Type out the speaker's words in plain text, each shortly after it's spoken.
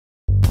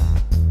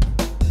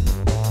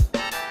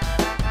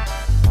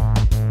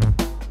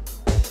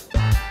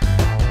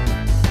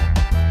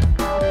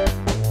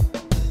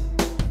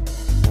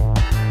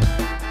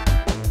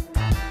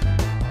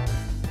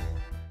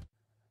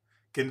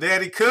Can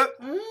Daddy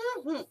cook?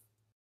 Mm-hmm.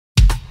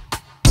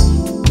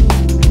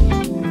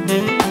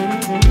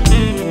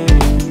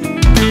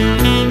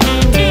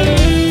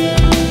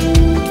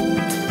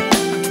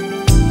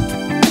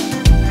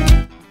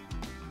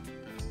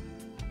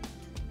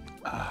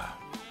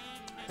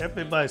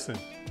 Happy Bison.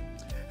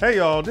 Hey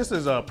y'all, this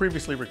is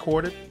previously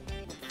recorded.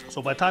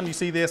 So by the time you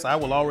see this, I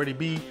will already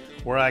be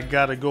where I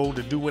gotta go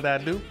to do what I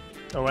do.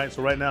 All right,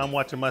 so right now I'm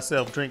watching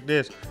myself drink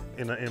this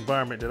in an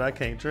environment that I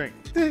can't drink.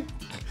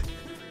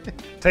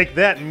 Take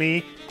that,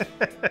 me.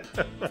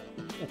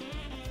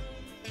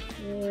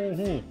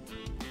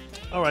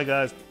 All right,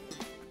 guys.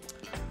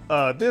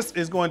 This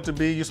is going to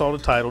be, you saw the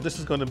title, this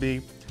is going to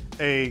be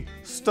a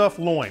stuffed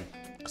loin,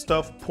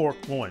 stuffed pork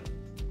loin.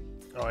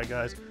 All right,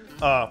 guys.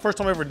 First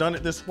time I've ever done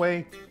it this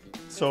way.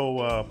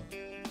 So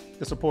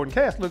the supporting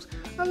cast looks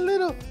a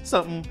little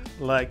something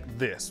like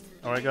this.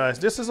 All right, guys,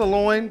 this is a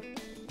loin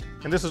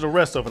and this is the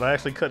rest of it. I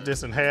actually cut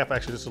this in half.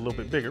 Actually, this is a little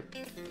bit bigger.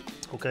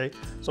 Okay,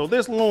 so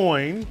this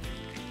loin,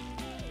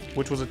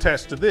 which was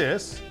attached to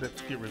this,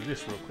 let's get rid of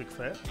this real quick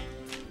fast.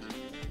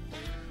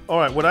 All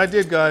right, what I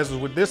did, guys, is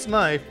with this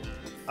knife,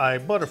 I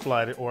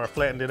butterflied it, or I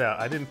flattened it out.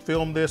 I didn't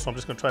film this, so I'm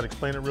just gonna try to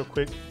explain it real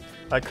quick.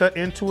 I cut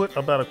into it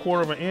about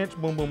 1/4 inch,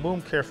 boom, boom,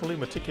 boom, carefully,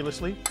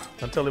 meticulously,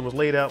 until it was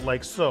laid out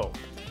like so.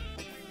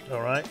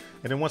 All right,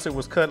 and then once it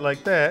was cut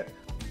like that,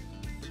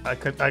 I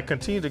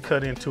continued to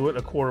cut into it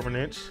 1/4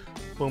 inch,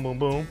 boom, boom,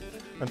 boom,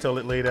 until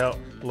it laid out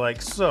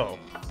like so.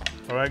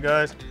 All right,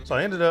 guys, so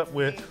I ended up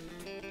with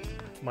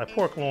my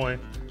pork loin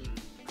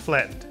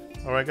flattened.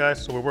 All right,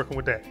 guys, so we're working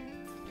with that.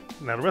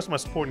 Now the rest of my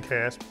supporting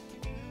cast,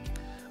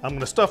 I'm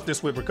gonna stuff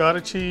this with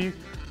ricotta cheese,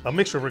 a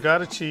mixture of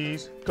ricotta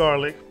cheese,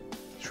 garlic,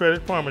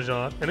 shredded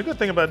Parmesan. And the good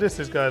thing about this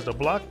is, guys, the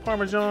block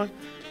Parmesan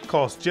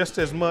costs just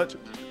as much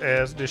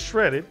as the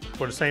shredded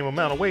for the same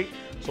amount of weight.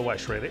 So why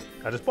shred it?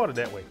 I just bought it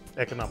that way,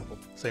 economical,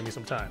 save me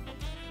some time.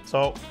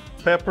 Salt,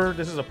 pepper,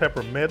 this is a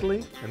pepper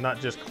medley, and not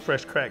just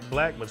fresh cracked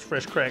black, but it's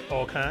fresh cracked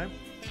all kind.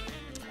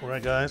 All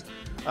right, guys,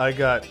 I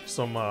got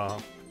some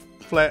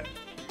flat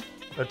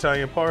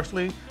Italian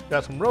parsley,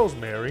 got some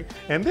rosemary,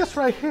 and this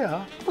right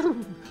here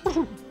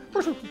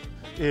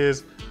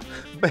is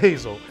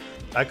basil.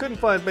 I couldn't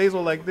find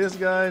basil like this,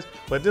 guys,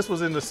 but this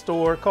was in the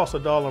store, cost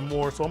 $1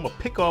 more, so I'm gonna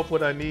pick off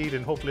what I need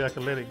and hopefully I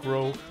can let it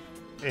grow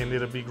and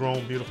it'll be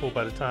grown beautiful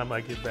by the time I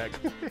get back.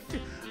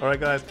 All right,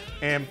 guys,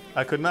 and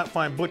I could not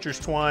find butcher's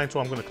twine, so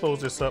I'm gonna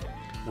close this up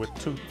with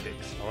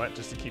toothpicks, all right,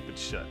 just to keep it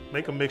shut.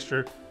 Make a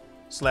mixture,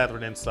 slather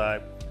it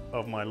inside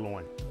of my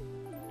loin.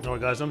 All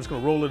right, guys, I'm just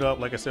gonna roll it up,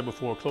 like I said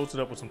before, close it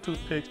up with some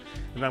toothpicks,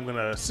 and I'm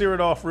gonna sear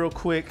it off real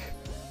quick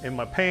in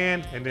my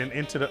pan, and then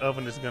into the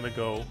oven it's gonna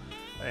go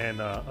and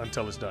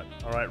until it's done.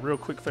 All right, real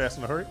quick, fast,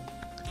 in a hurry.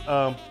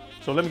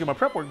 So let me get my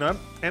prep work done,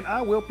 and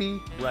I will be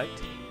right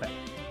back.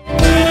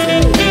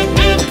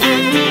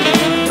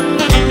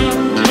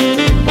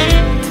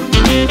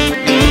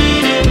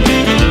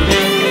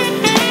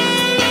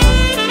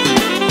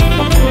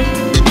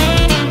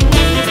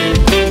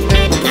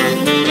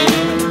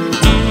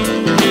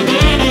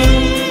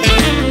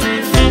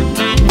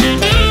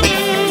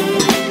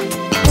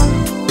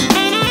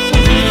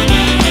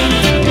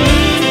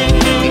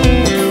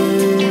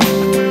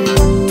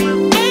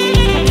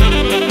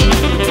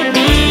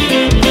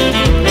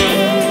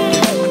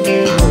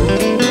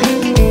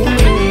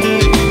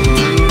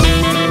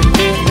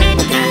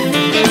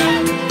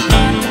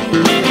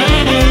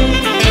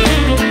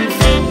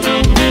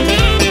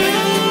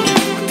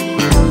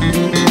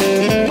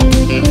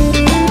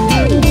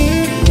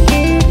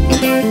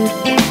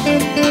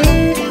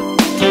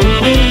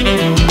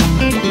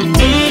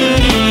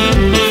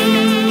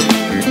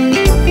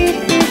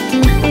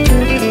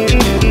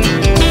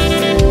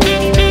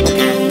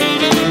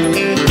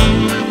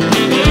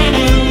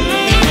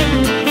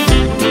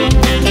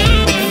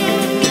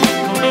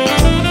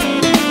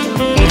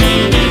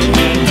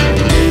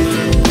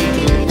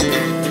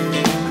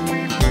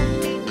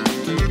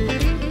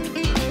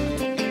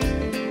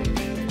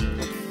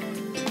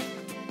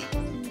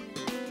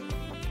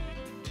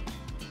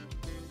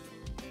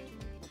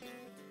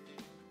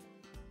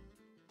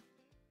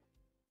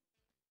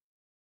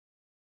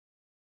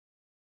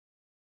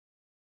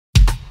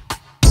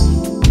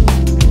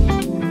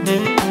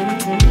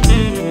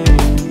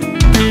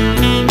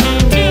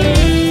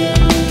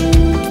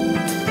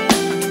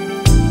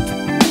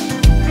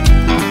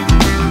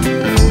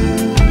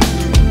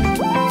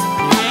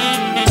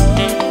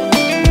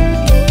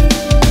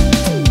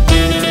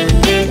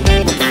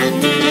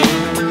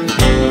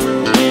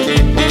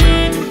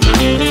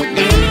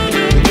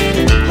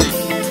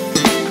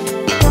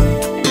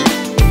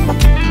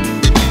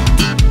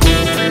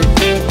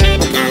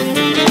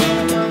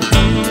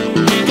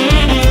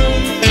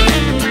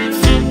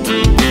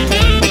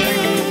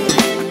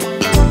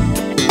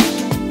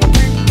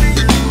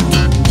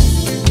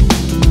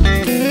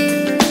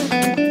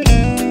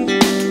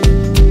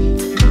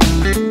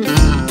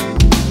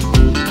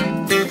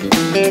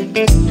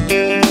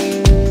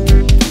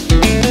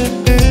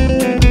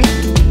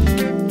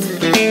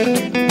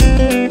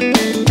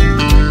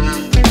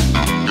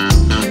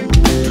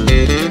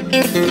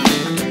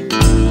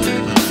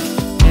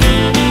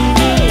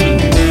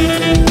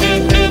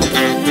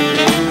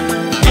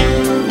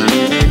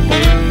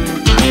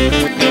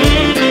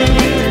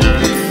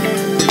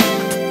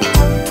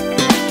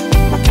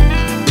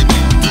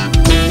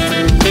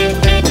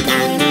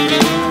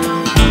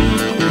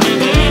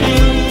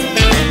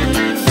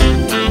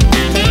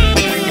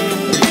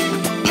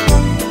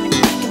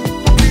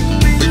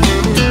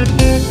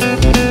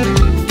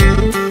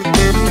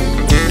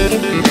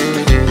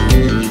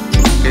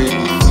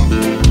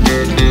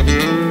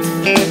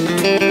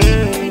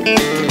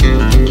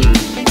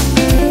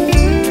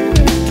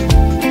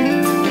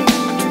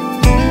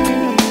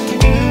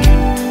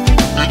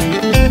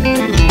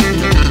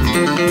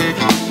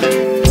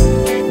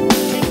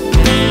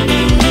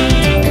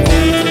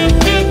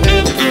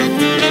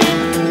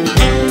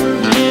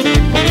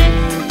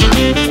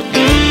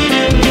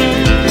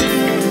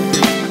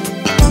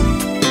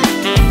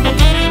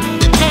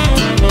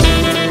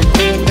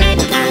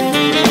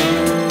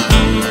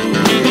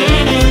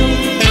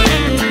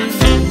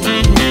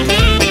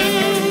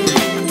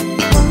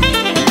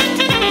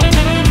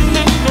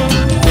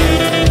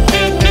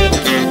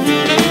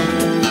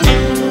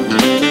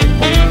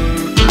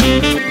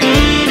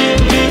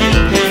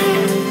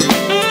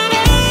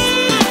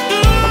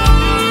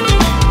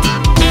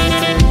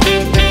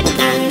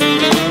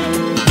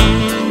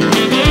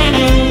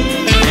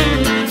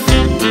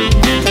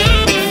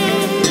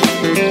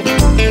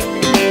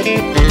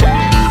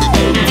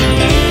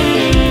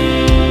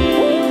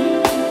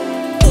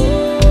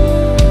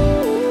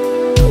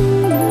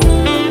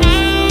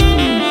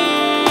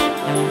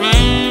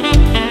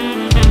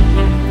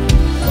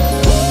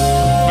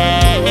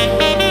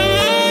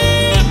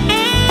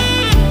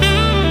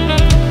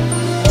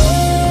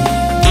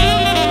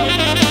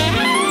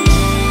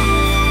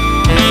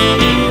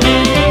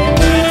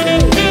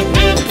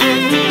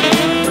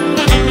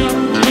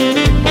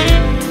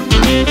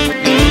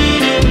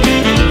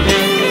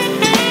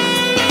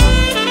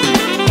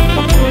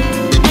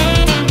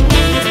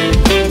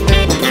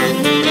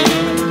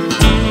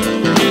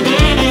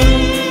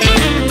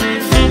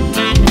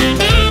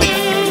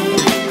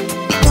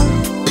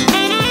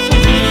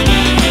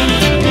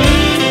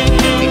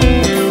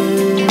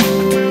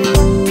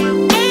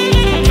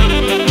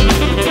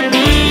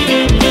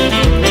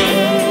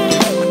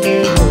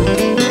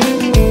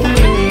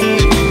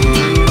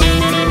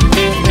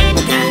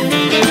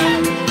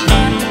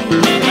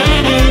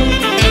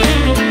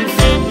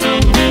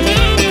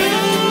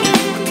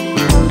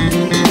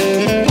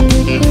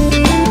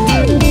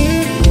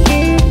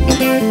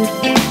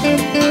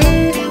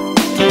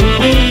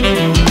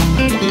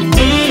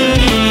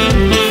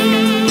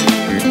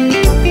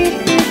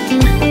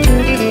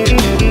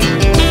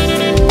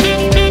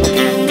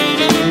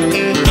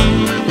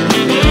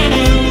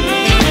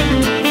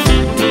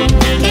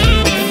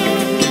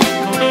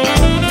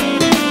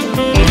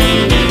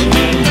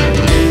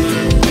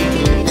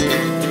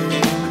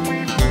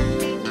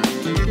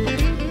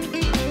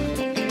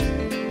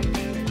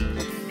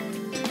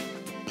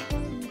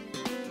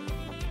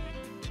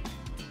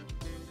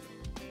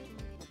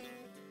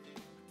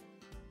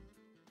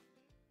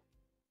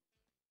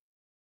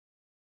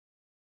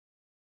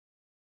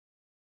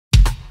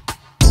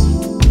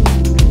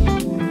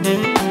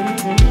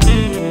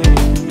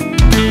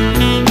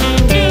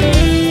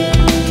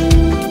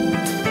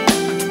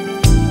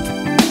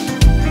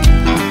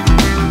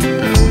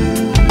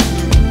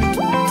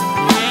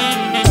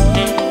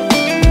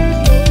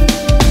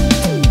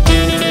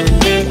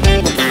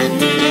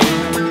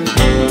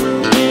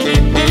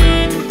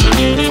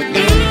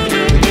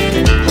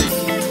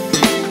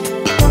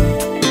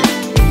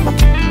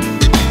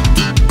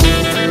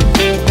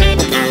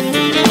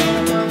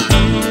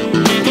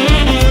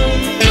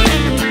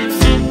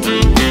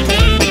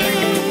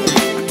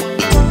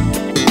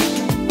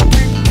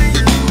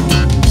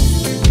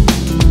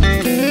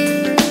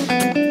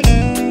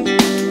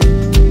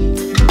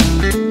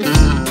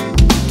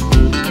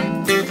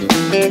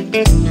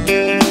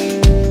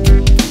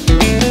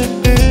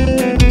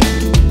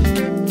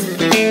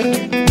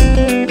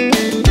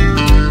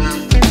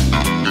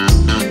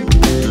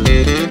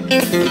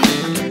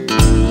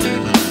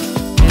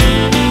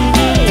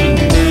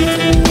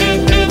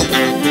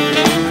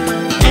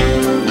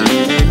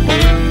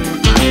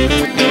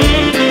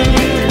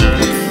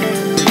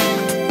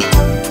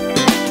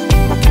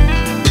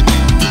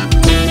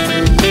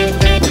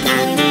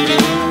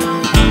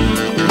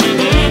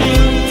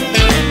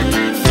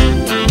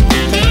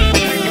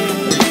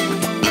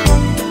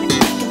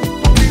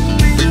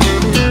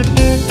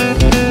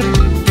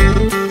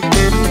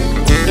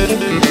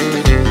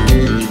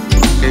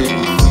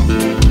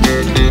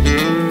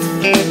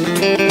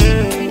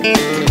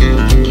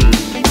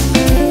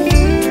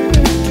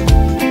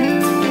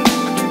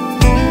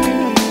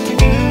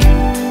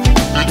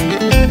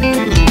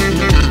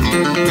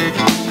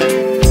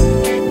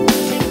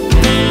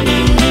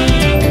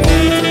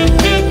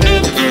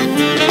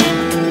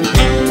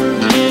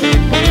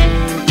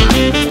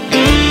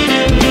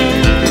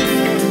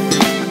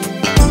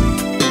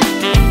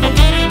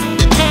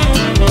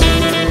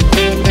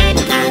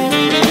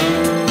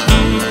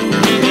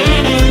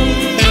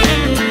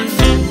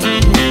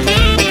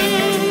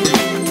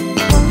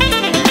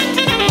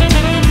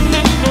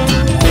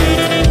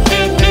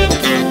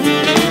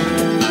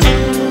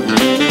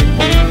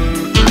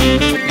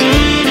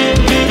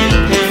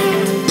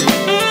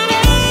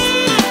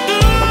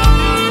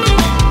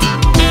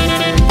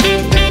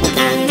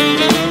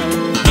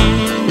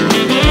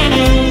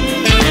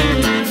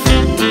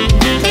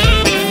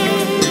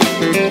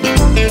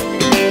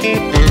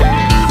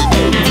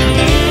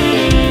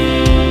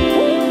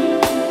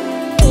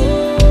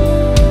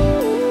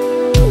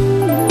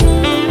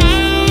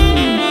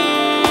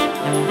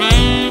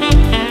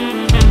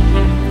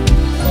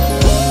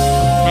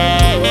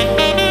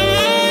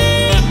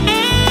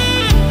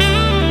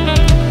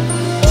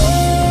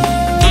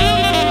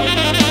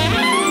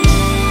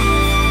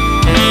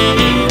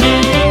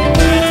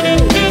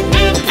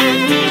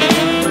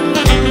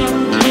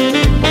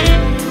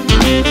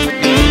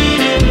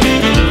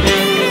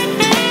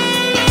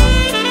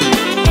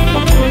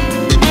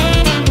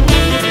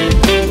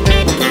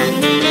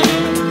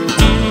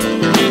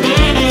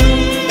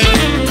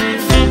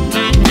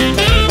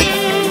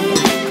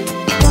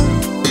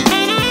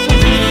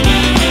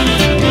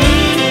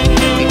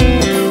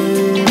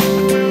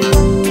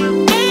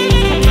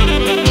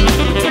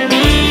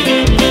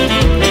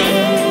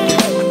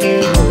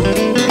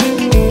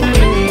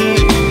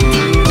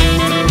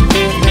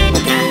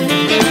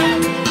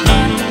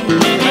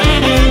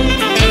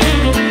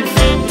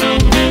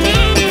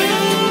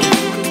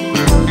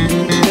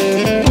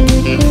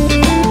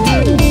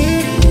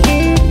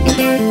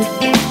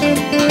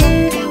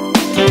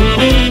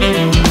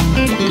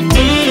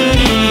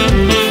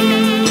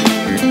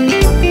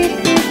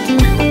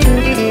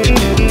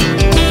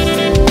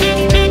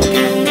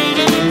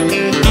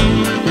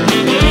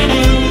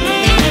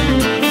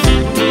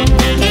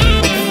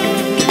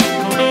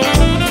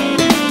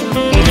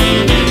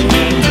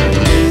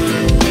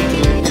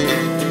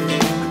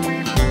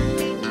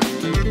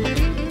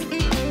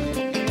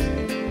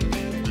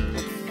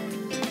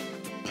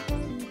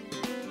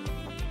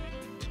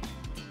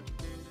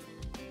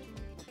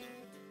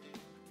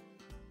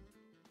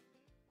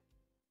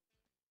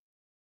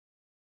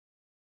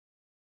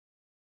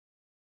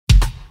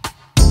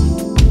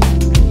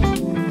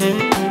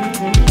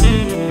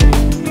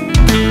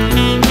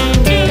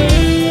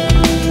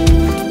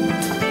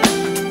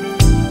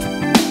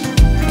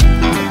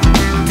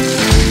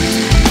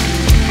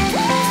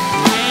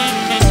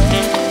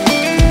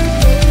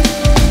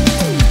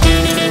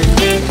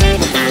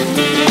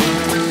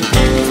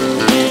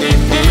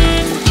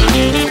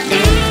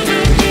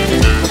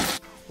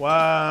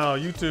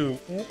 too.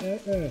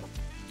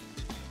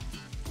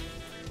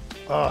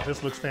 Oh,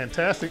 this looks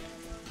fantastic.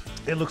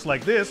 It looks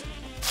like this.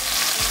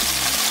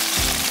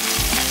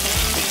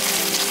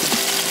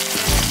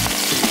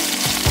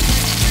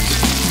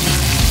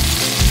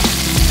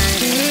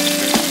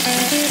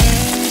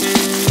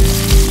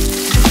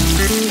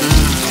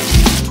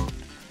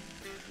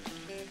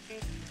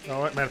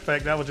 All right, matter of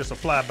fact, that was just a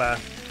flyby.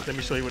 Let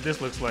me show you what this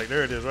looks like.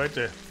 There it is right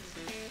there.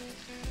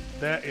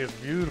 That is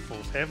beautiful.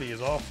 It's heavy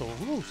as also.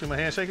 Ooh, see my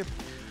hand shaking?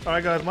 All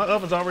right, guys, my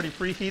oven's already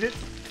preheated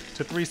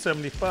to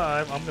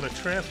 375. I'm gonna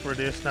transfer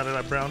this now that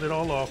I browned it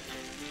all off.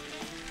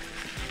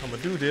 I'm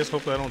gonna do this.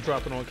 Hopefully I don't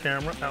drop it on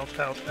camera. Ouch,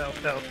 ouch,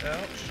 ouch, ouch,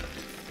 ouch.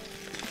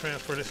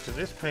 Transfer this to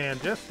this pan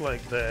just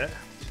like that.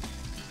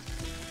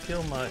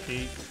 Kill my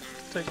heat.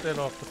 Take that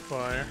off the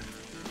fire.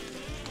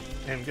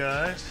 And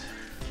guys,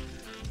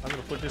 I'm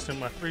gonna put this in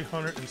my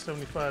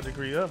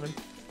 375-degree oven.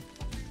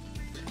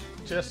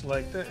 Just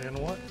like that. And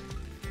what?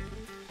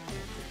 I'm gonna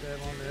put that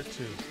on there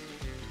too.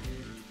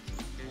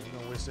 I'm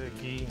gonna waste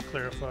that ghee and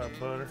clarified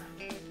butter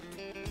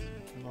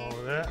and all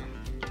of that.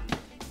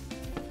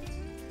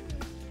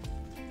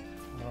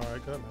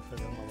 Alright, good. I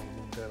think I'm gonna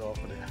move that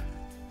off of there.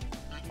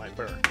 Might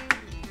burn.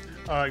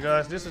 Alright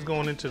guys, this is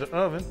going into the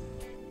oven.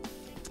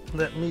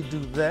 Let me do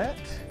that.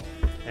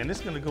 And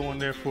it's gonna go in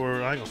there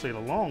for, I ain't gonna say the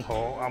long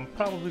haul. I'm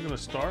probably gonna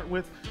start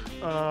with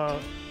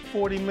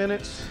 40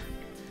 minutes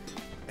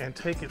and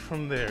take it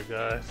from there,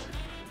 guys.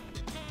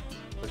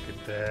 Look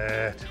at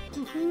that.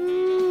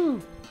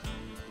 Woohoo!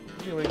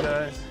 Anyway,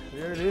 guys,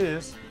 there it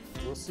is.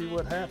 We'll see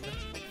what happens.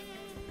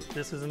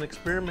 This is an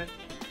experiment.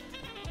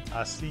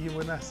 I'll see you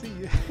when I see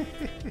you.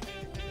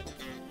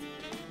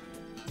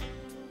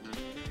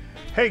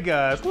 Hey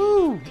guys,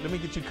 woo! Let me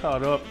get you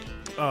caught up.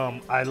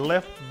 I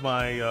left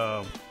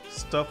my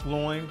stuffed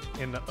loin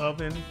in the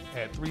oven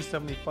at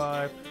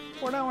 375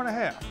 for an hour and a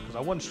half because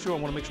I wasn't sure. I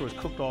want to make sure it's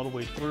cooked all the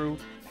way through,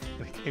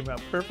 and it came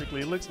out perfectly.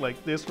 It looks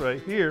like this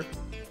right here.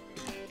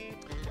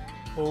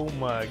 Oh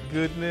my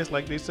goodness,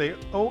 like they say,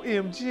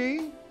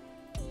 OMG.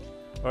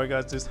 All right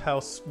guys, this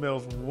house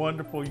smells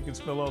wonderful. You can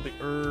smell all the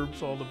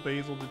herbs, all the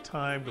basil, the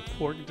thyme, the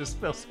pork. It just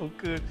smells so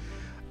good.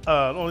 The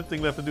only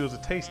thing left to do is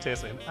a taste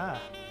test, and I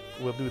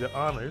will do the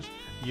honors.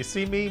 You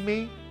see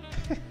me?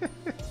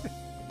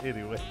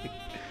 Anyway,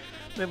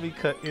 let me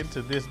cut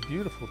into this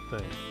beautiful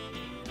thing.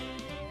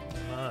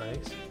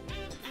 Nice.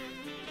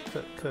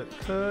 Cut.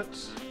 I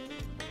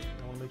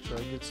want to make sure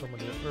I get some of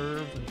the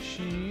herbs and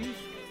cheese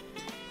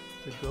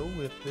to go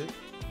with it.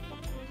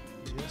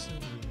 Yes,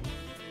 indeed.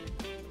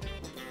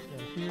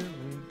 And here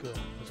we go.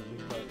 There's a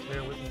big bite.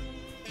 Bear with me.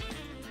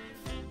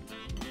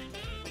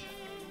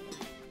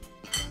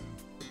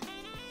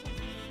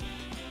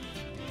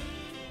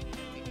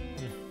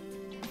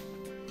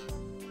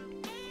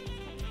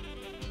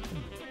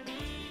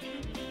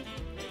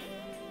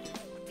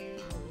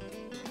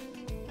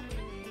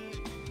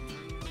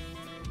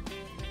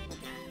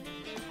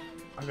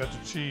 I got the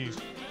cheese,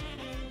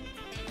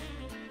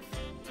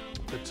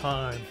 the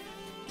thyme,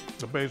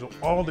 the basil,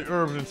 all the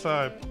herbs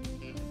inside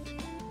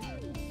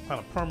kind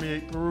of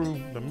permeate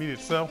through the meat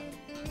itself.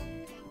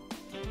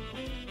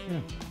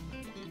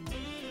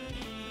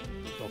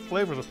 The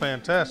flavors are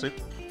fantastic.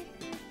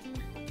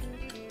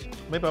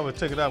 Maybe I would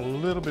take it out a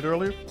little bit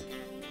earlier,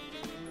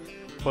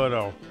 but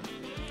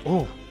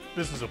oh,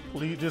 this is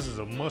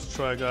a must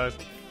try, guys.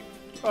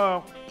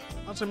 I'd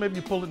say maybe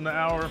you pull it in an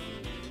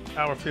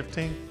hour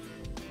 15.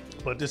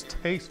 But this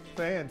tastes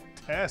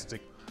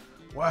fantastic.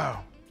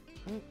 Wow.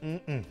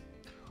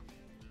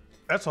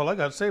 That's all I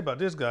got to say about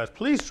this, guys.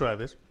 Please try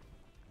this.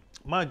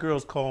 My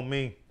girls call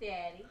me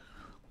Daddy.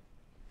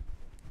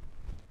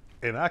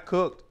 And I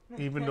cooked,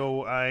 even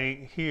though I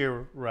ain't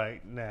here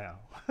right now.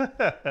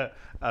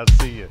 I'll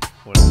see you.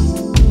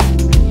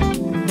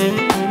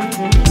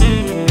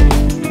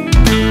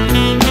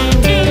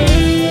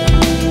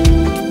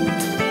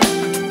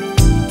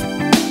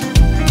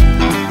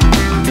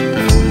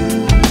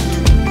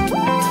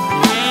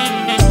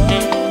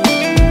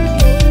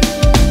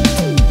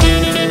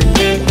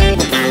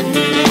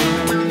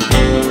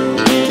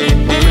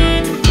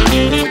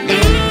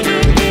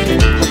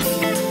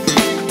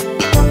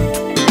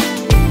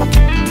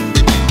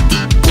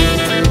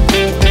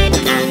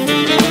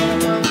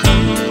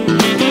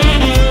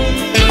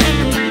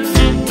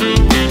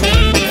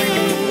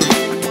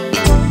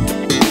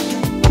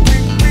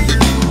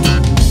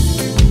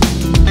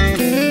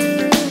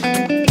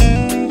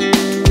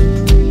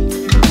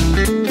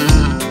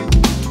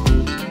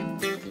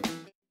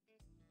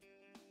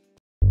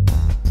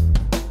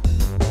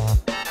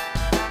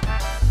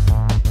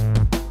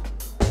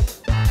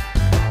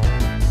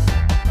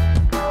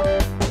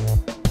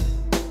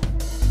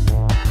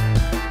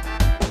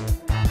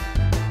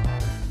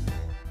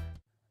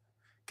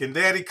 Can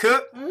Daddy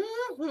cook?